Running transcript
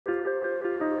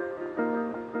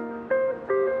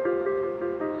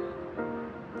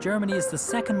Germany is the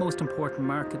second most important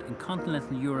market in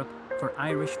continental Europe for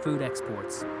Irish food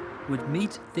exports, with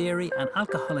meat, dairy and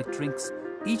alcoholic drinks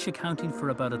each accounting for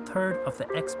about a third of the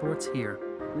exports here.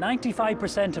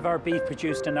 95% of our beef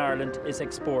produced in Ireland is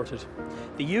exported.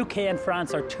 The UK and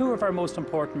France are two of our most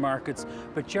important markets,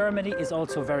 but Germany is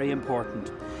also very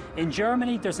important. In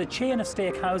Germany, there's a chain of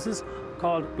steakhouses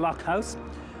called Blockhouse,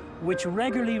 which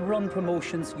regularly run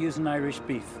promotions using Irish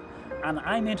beef. And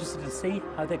I'm interested to see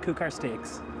how they cook our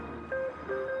steaks.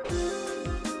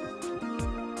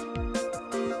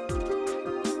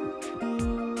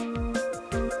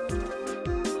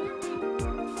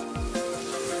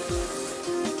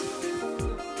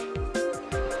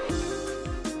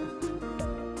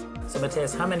 So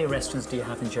Matthias, how many restaurants do you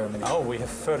have in Germany? Oh, we have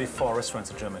 34 restaurants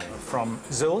in Germany. From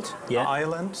Sylt,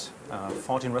 Ireland,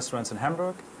 14 restaurants in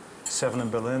Hamburg, 7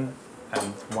 in Berlin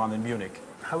and 1 in Munich.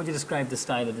 How would you describe the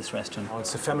style of this restaurant? Oh,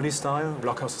 it's a family style.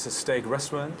 Blockhouse is a steak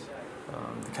restaurant.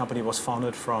 The company was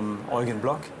founded from Eugen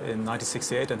Block in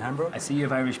 1968 in Hamburg. I see you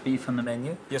have Irish beef on the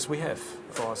menu. Yes, we have.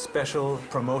 For a special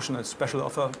promotion and special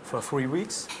offer for 3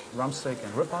 weeks, rump steak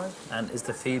and ribeye. And is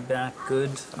the feedback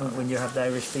good when you have the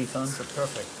Irish beef on? So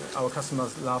perfect. Our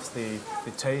customers love the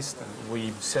taste, and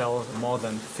we sell more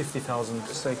than 50,000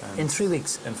 steak. In 3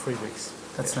 weeks? In 3 weeks.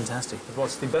 That's fantastic. It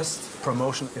was the best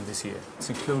promotion in this year. It's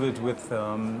included with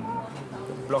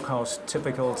Blockhouse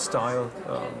typical style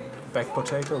baked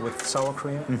potato with sour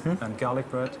cream and garlic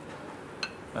bread.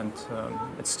 And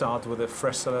it starts with a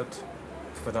fresh salad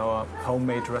with our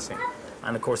homemade dressing.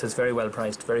 And of course it's very well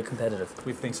priced, very competitive.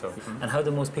 We think so. And how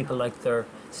do most people like their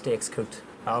steaks cooked?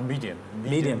 Medium.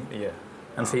 Medium? Yeah.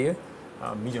 And for you?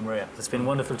 Medium rare. It's been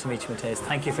wonderful to meet you, Matthias.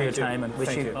 Thank you for your time and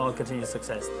wish you all continued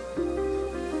success.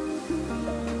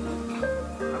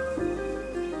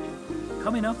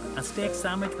 Coming up, a steak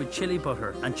sandwich with chili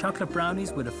butter and chocolate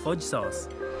brownies with a fudge sauce.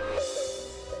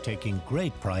 Taking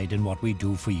great pride in what we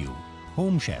do for you.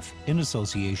 Home Chef, in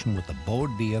association with the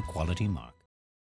Board Via Quality Mark.